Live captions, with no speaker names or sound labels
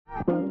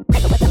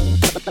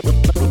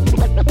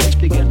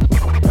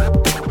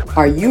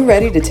Are you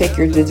ready to take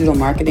your digital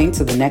marketing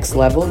to the next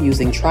level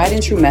using tried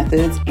and true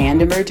methods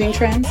and emerging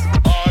trends?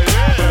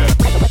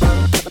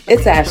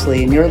 It's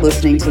Ashley, and you're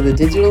listening to the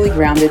Digitally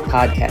Grounded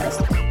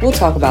podcast. We'll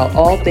talk about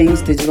all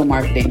things digital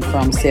marketing,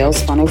 from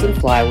sales funnels and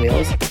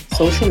flywheels,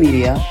 social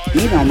media,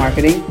 email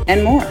marketing,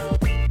 and more.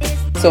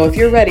 So if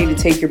you're ready to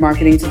take your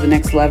marketing to the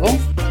next level,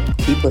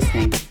 keep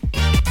listening.